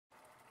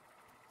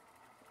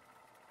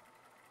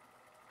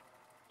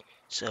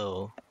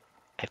So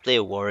I play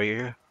a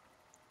warrior,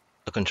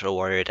 a control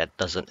warrior that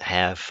doesn't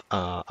have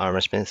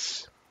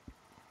Armorsmiths.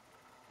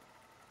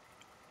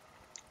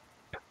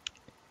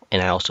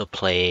 And I also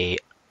play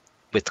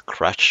with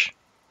Crutch.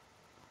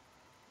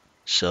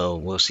 So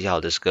we'll see how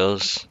this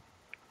goes.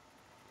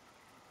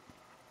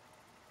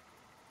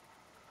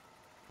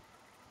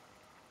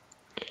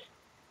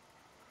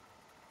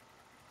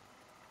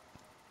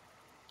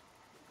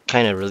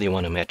 Kind of really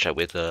want to match up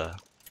with a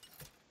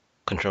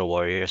control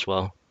warrior as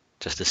well,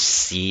 just to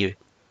see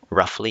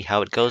roughly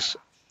how it goes.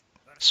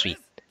 Sweet.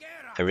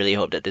 I really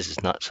hope that this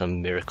is not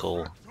some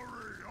miracle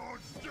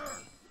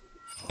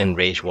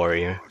enraged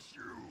warrior.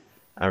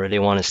 I really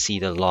want to see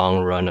the long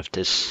run of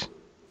this.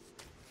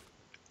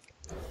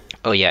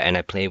 Oh yeah, and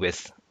I play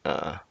with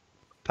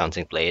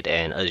Bouncing Blade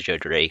and Azure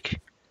Drake.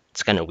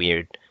 It's kind of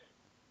weird.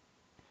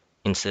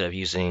 Instead of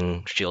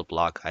using shield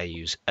block, I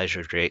use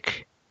Azure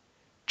Drake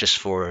just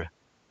for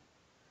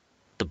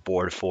the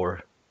board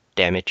 4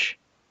 damage,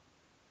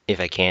 if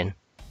I can.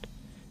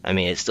 I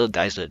mean, it still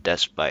dies to a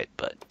death bite,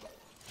 but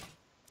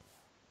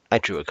I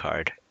drew a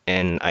card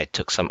and I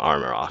took some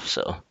armor off,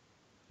 so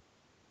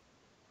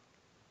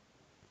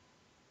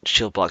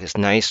shield block is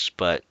nice,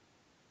 but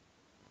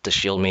the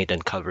shield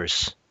maiden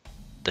covers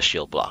the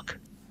shield block,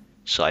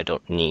 so I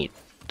don't need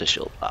the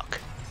shield block.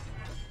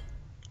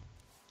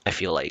 I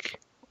feel like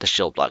the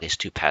shield block is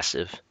too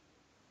passive.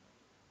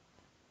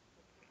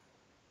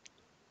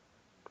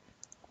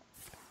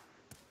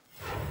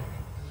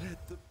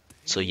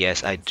 So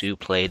yes, I do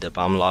play the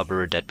Bomb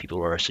Lobber that people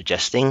were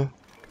suggesting,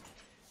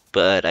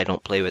 but I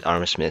don't play with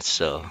Armorsmiths,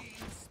 so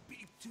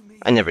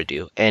I never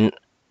do. And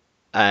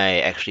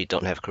I actually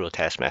don't have Cruel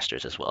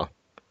Taskmasters as well.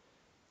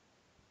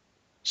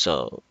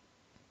 So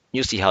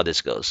you'll see how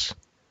this goes.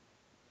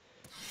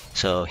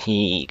 So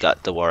he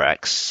got the War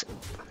Axe,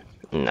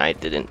 and I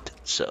didn't,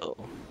 so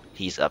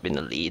he's up in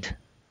the lead.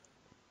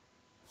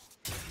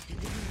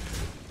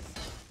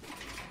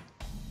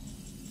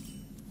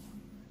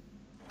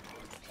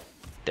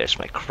 There's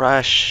my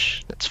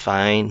crush, that's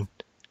fine.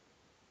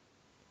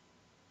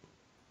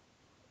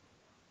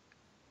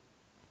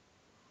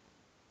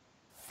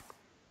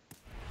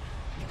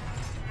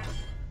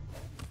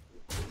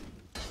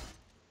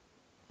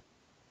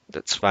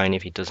 That's fine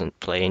if he doesn't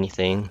play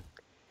anything.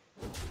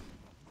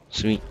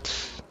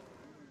 Sweet.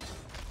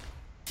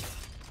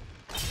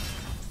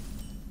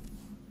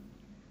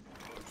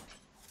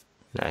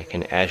 Now I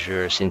can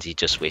Azure since he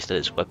just wasted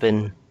his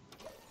weapon.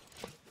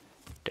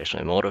 There's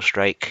my Moto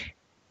Strike.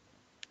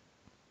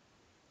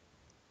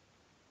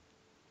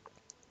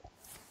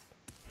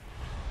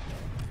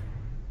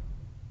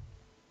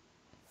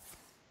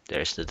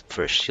 There's the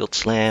first Shield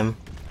Slam.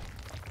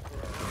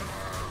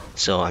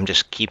 So I'm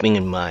just keeping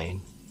in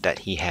mind that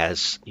he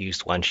has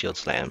used one Shield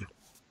Slam.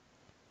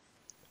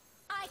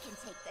 I can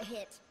take the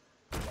hit.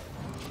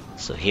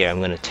 So here I'm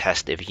going to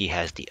test if he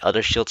has the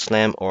other Shield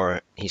Slam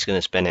or he's going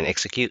to spend an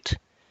Execute.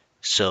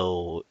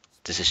 So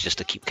this is just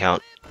to keep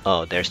count.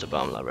 Oh, there's the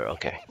Bomb Lobber.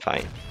 Okay,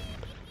 fine.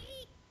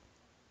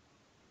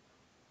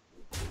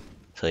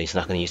 So he's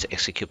not going to use the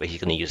Execute, but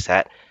he's going to use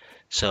that.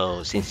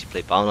 So since he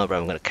played Bomb Lobber,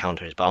 I'm going to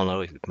counter his Bomb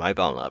Lobber with my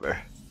Bomb Lobber.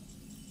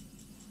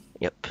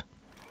 Yep.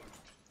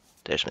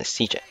 There's my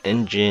Siege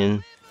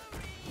Engine.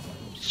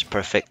 Which is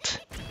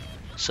perfect.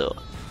 So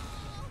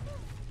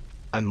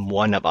I'm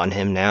 1-up on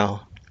him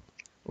now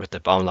with the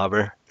Bomb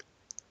Lobber.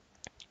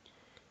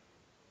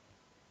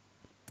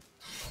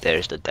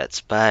 There's the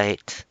Death's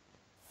Bite.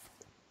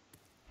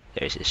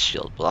 There's his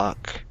shield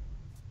block.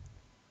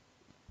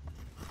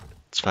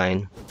 It's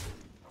fine.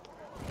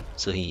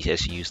 So he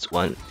has used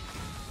one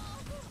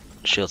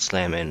Shield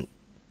Slam and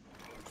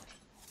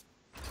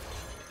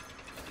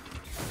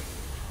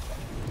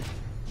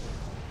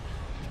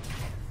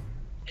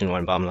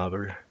one Bomb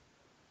Lobber.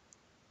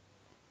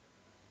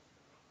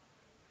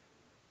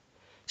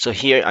 So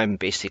here I'm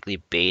basically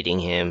baiting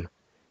him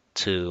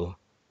to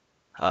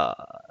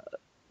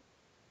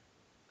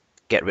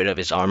get rid of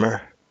his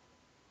armor.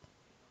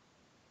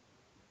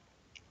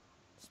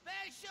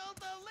 Special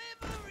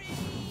delivery.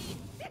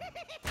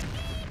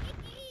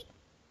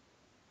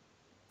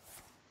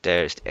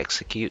 There's the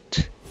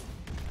Execute.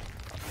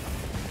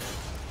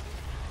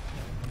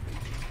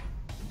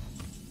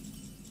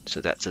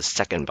 So that's a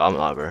second Bomb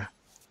Lobber.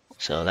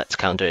 So let's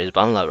counter his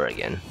Bomb Lobber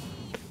again.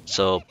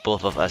 So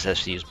both of us have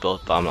to use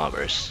both Bomb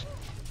Lobbers.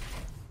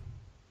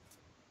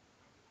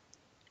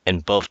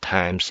 And both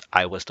times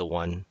I was the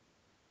one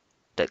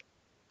that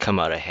come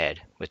out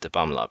ahead with the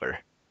Bomb Lobber.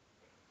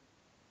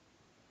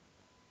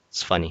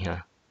 It's funny, huh?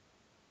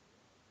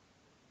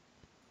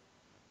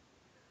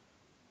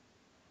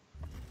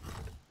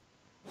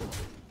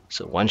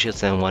 So one Shield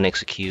Slam, one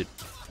Execute,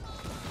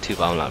 two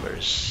Bomb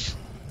Lobbers.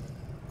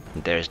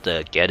 There's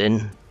the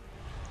Geddon.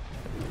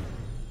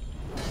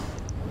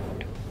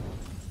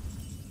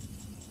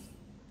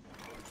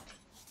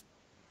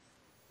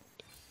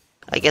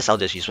 I guess I'll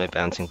just use my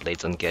Bouncing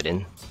Blades on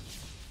Geddon.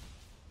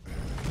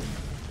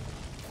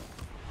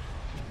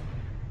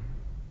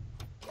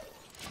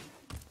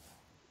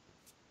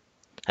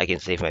 I can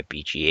save my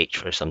BGH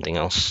for something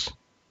else.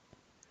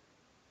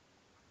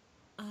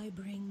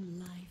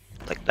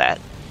 like that.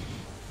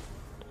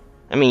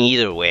 I mean,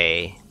 either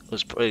way, it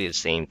was probably the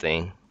same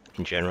thing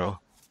in general.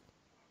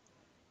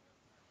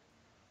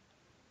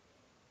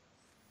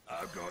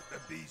 I've got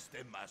the beast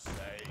in my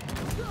sight.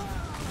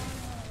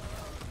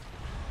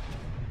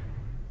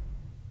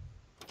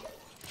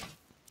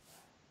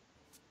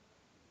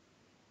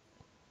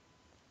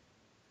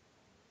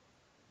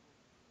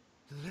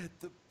 Let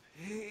the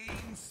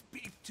pain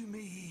speak to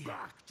me.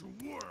 Back to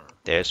work.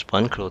 There's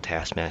one cruel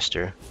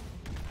taskmaster.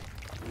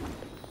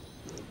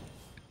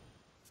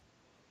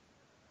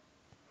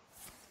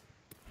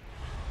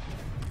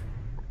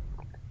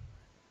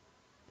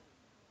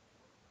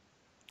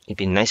 It'd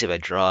be nice if I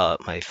draw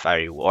my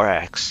fiery war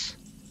axe,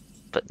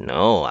 but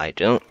no, I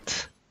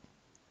don't.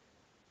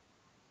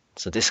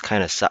 So this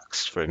kind of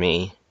sucks for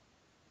me.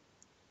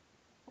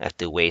 I have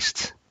to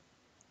waste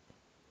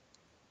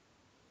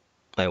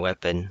my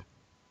weapon.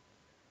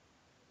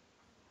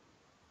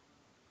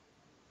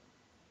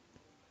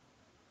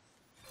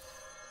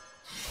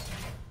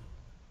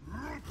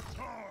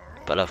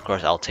 But of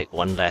course I'll take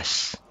one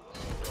less.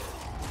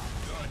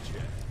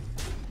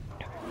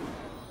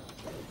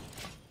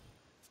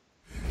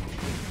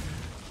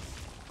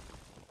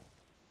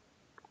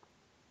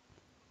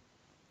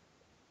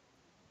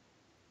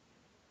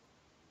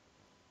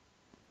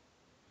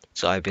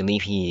 So I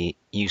believe he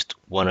used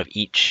one of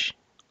each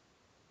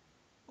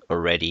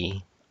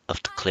already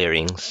of the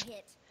clearings.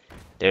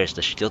 There's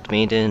the Shield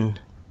Maiden.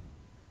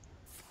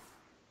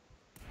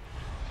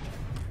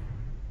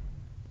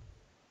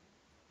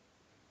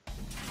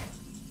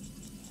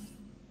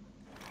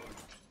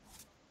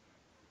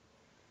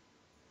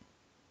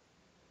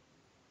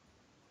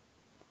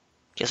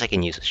 Guess I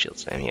can use a Shield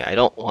Slam here. I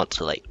don't want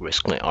to like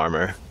risk my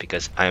armor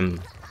because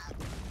I'm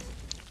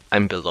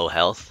below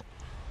health.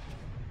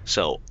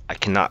 So I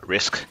cannot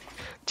risk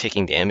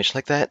taking damage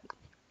like that.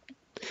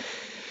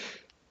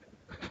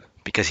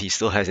 Because he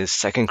still has his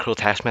second Cruel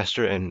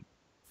Taskmaster, and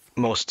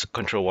most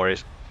Control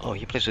Warriors... Oh,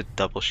 he plays with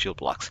double shield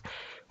blocks.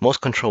 Most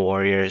Control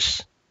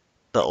Warriors,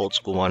 the old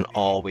school one,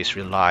 always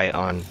rely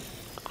on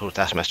Cruel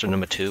Taskmaster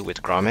number 2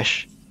 with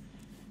Grommash.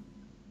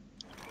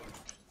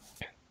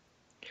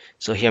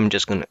 So here I'm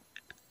just gonna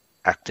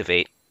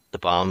activate the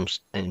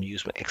bombs and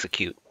use my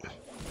execute.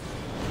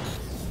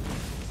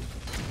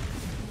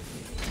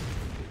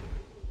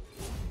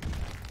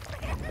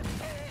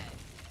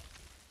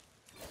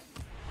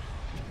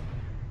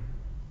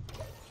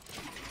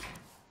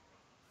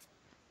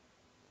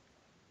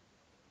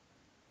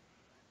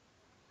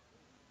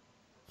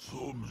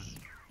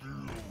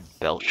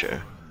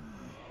 Belcher.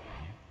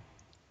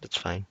 That's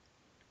fine.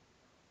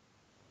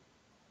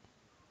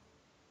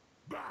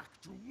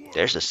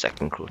 There's the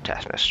second Cruel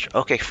Taskmaster.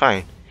 Okay,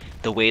 fine.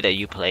 The way that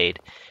you played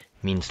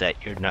means that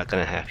you're not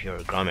gonna have your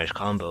Grommash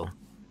combo.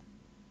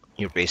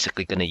 You're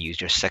basically gonna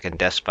use your second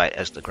Death Bite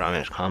as the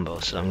Grommash combo.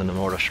 So I'm gonna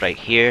Mortal Strike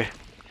here.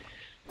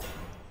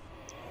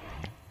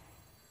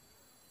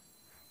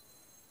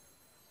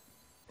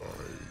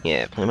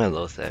 Yeah, play my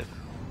Lothab.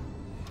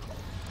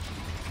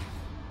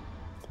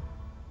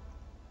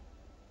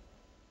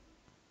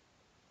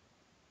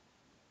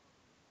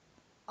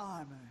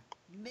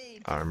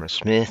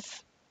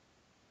 Armorsmith.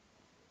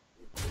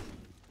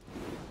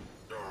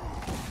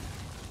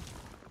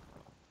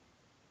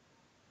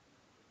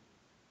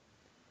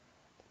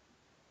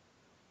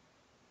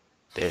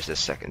 There's the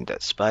second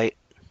Death Spite.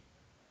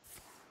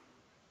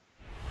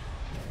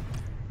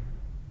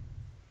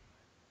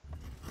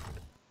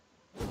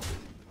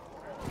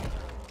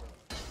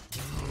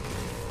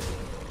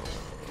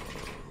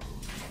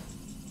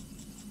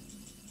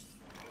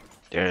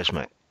 There's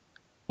my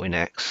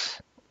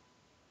Win-X.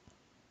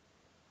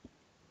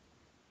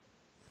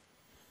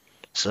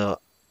 So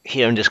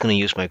here I'm just going to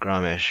use my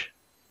Grommash.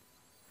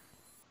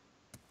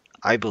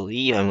 I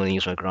believe I'm going to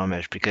use my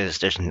Grommash because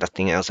there's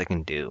nothing else I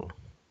can do.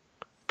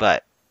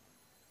 But,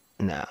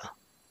 no.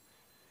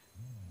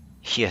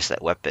 He has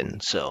that weapon,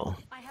 so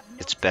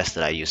it's best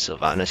that I use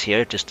Sylvanas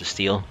here just to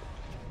steal.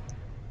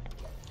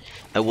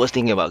 I was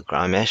thinking about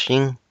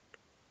Grommashing,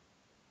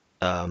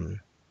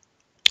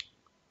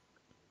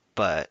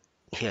 but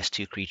he has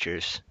 2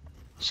 creatures,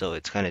 so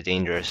it's kind of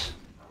dangerous.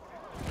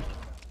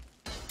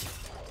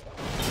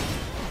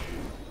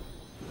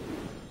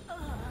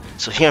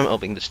 So here I'm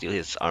hoping to steal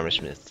his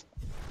Armorsmith,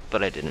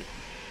 but I didn't.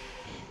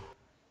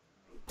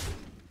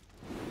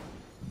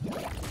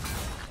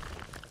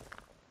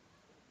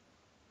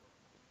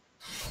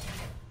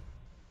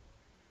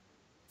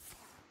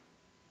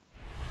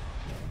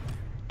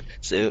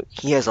 So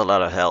he has a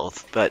lot of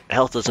health, but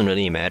health doesn't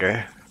really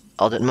matter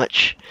all that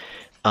much.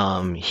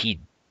 He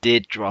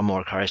did draw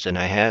more cards than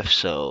I have,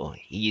 so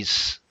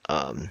he's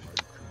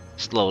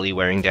slowly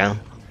wearing down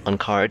on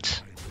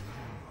cards.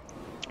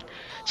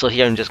 So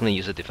here I'm just going to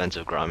use a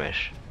defensive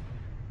Grommash.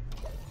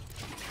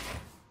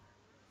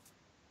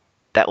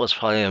 That was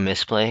probably a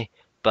misplay,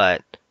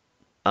 but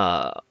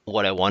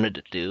what I wanted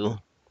to do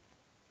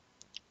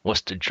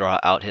was to draw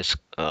out his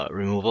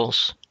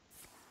removals.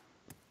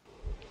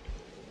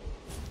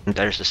 And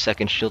there's the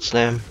second Shield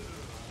Slam.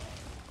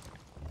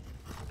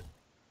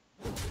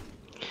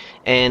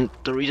 And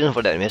the reason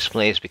for that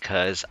misplay is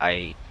because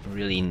I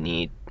really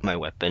need my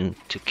weapon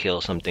to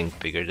kill something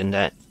bigger than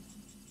that.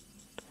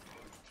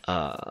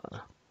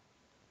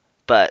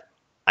 But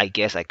I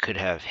guess I could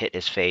have hit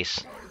his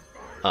face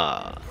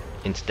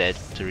instead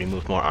to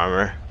remove more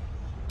armor.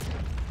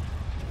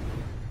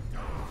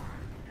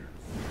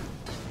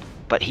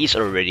 But he's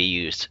already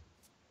used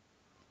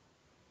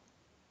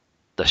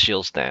the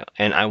shields now,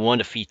 and I want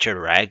to feature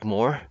Rag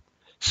more,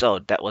 so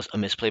that was a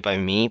misplay by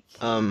me.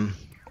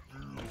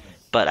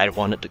 But I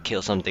wanted to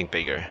kill something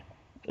bigger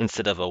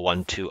instead of a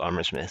 1-2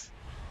 Armorsmith.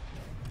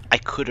 I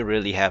could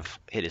really have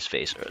hit his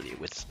face early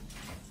with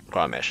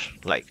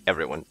Grommash, like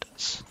everyone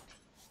does.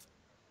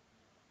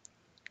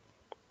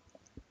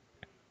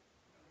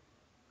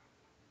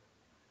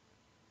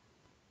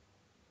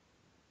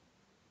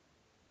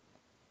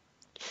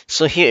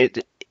 So here,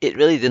 it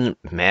really didn't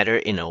matter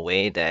in a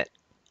way that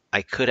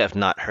I could have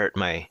not hurt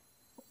my...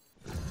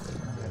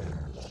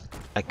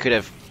 I could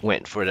have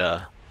went for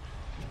the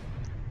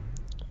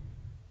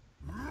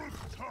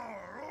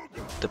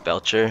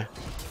Belcher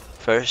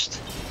first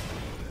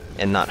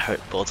and not hurt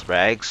both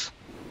Rags.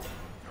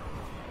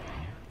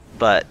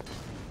 But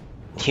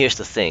here's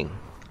the thing,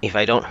 if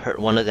I don't hurt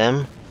one of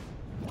them,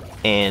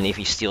 and if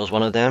he steals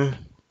one of them,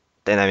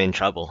 then I'm in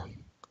trouble.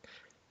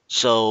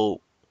 So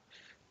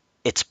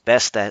it's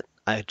best that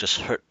I just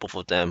hurt both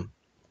of them,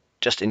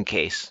 just in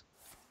case.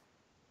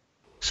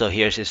 So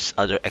here's his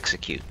other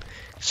execute.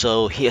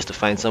 So he has to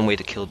find some way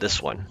to kill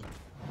this one.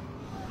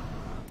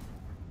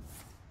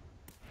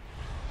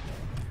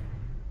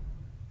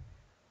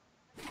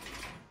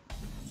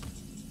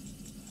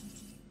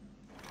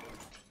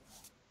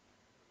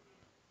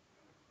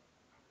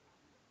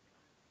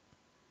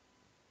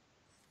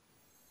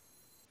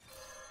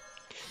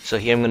 So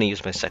here I'm going to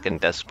use my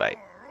second Death Bite.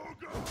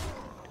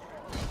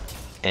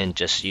 And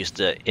just use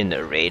the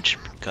Inner Rage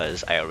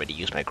because I already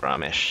used my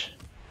Grommash.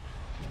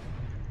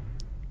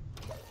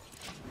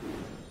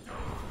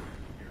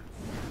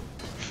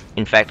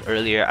 In fact,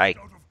 earlier I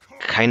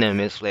kind of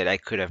misplayed. I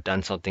could have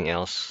done something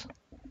else.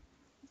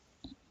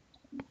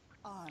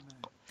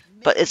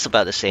 But it's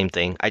about the same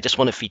thing. I just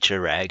want to feature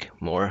Rag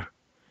more.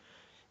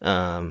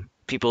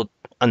 People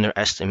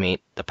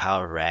underestimate the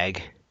power of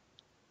Rag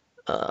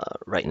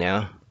right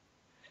now.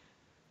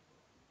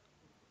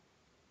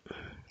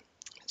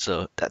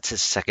 So that's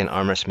his second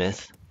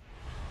Armorsmith.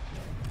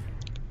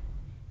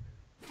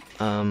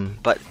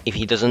 But if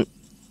he doesn't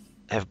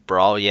have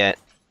Brawl yet,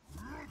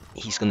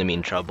 he's gonna be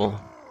in trouble.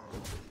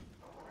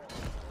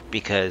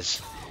 Because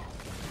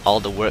all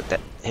the work that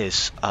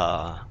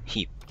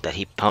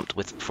he pumped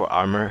with for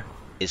armor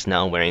is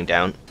now wearing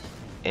down,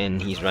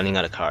 and he's running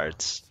out of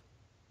cards.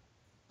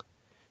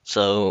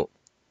 So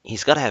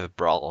he's gotta have a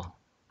Brawl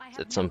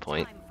at some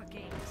point.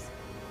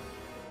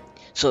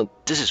 So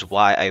this is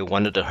why I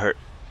wanted to hurt,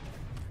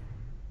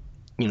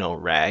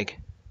 Rag.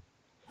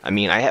 I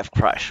mean, I have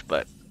Crush,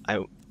 but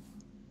I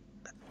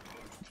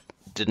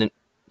didn't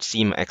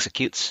see my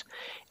executes,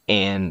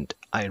 and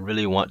I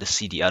really want to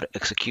see the other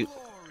execute.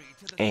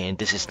 And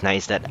this is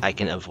nice that I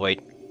can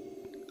avoid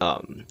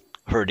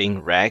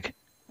hurting Rag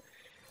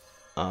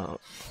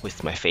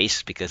with my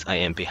face because I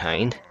am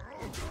behind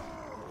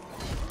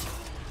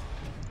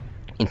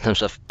in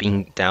terms of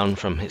being down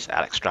from his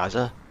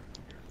Alexstrasza.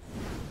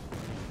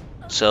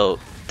 So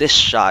this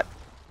shot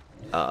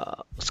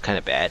was kind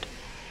of bad,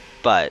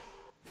 but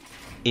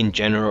in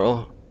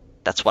general,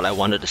 that's what I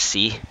wanted to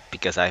see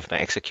because I have my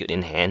execute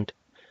in hand.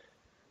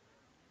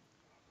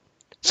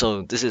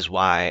 So this is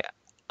why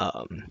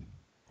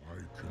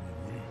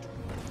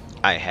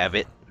I have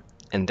it,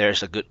 and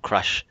there's a good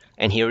Crush,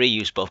 and he already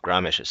used both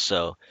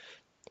Grommashes,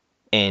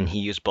 and he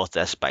used both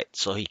Death Bite,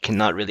 so he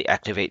cannot really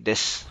activate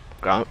this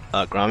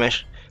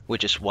Grommash,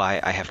 which is why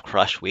I have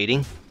Crush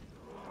waiting.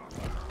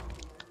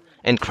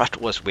 And Crush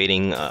was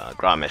waiting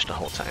Grommash the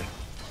whole time.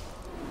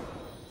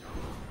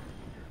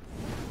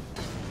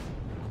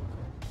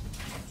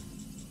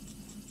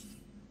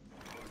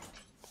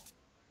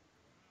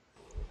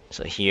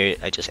 So here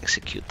I just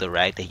execute the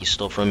Rag that he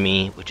stole from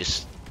me, which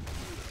is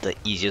the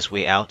easiest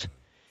way out.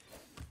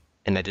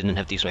 And I didn't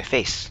have to use my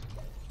face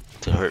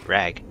to hurt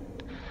Rag.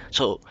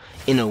 So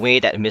in a way,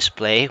 that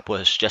misplay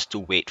was just to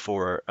wait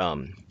for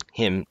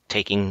him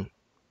taking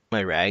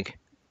my Rag,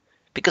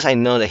 because I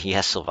know that he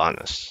has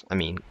Sylvanas. I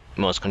mean,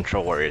 most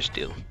control warriors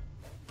do.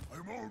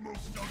 I'm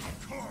almost out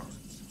of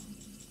cards.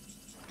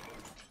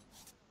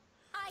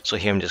 So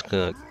here I'm just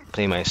gonna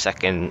play my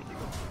second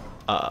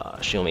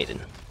Shield Maiden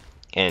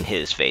and hit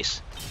his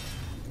face.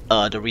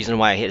 The reason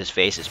why I hit his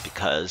face is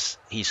because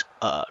he's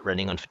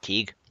running on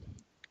fatigue,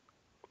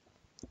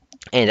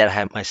 and I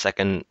have my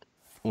second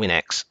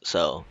Win-X,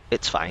 so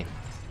it's fine.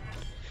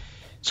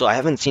 So I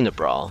haven't seen the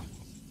Brawl,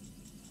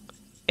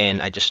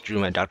 and I just drew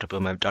my Dr.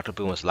 Boom. My Dr.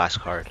 Boom was last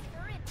card,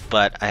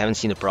 but I haven't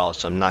seen the Brawl,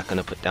 so I'm not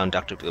gonna put down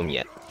Dr. Boom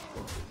yet.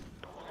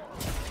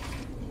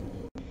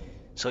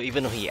 So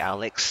even though he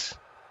Alex,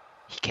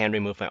 he can't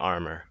remove my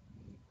armor.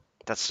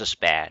 That's just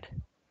bad.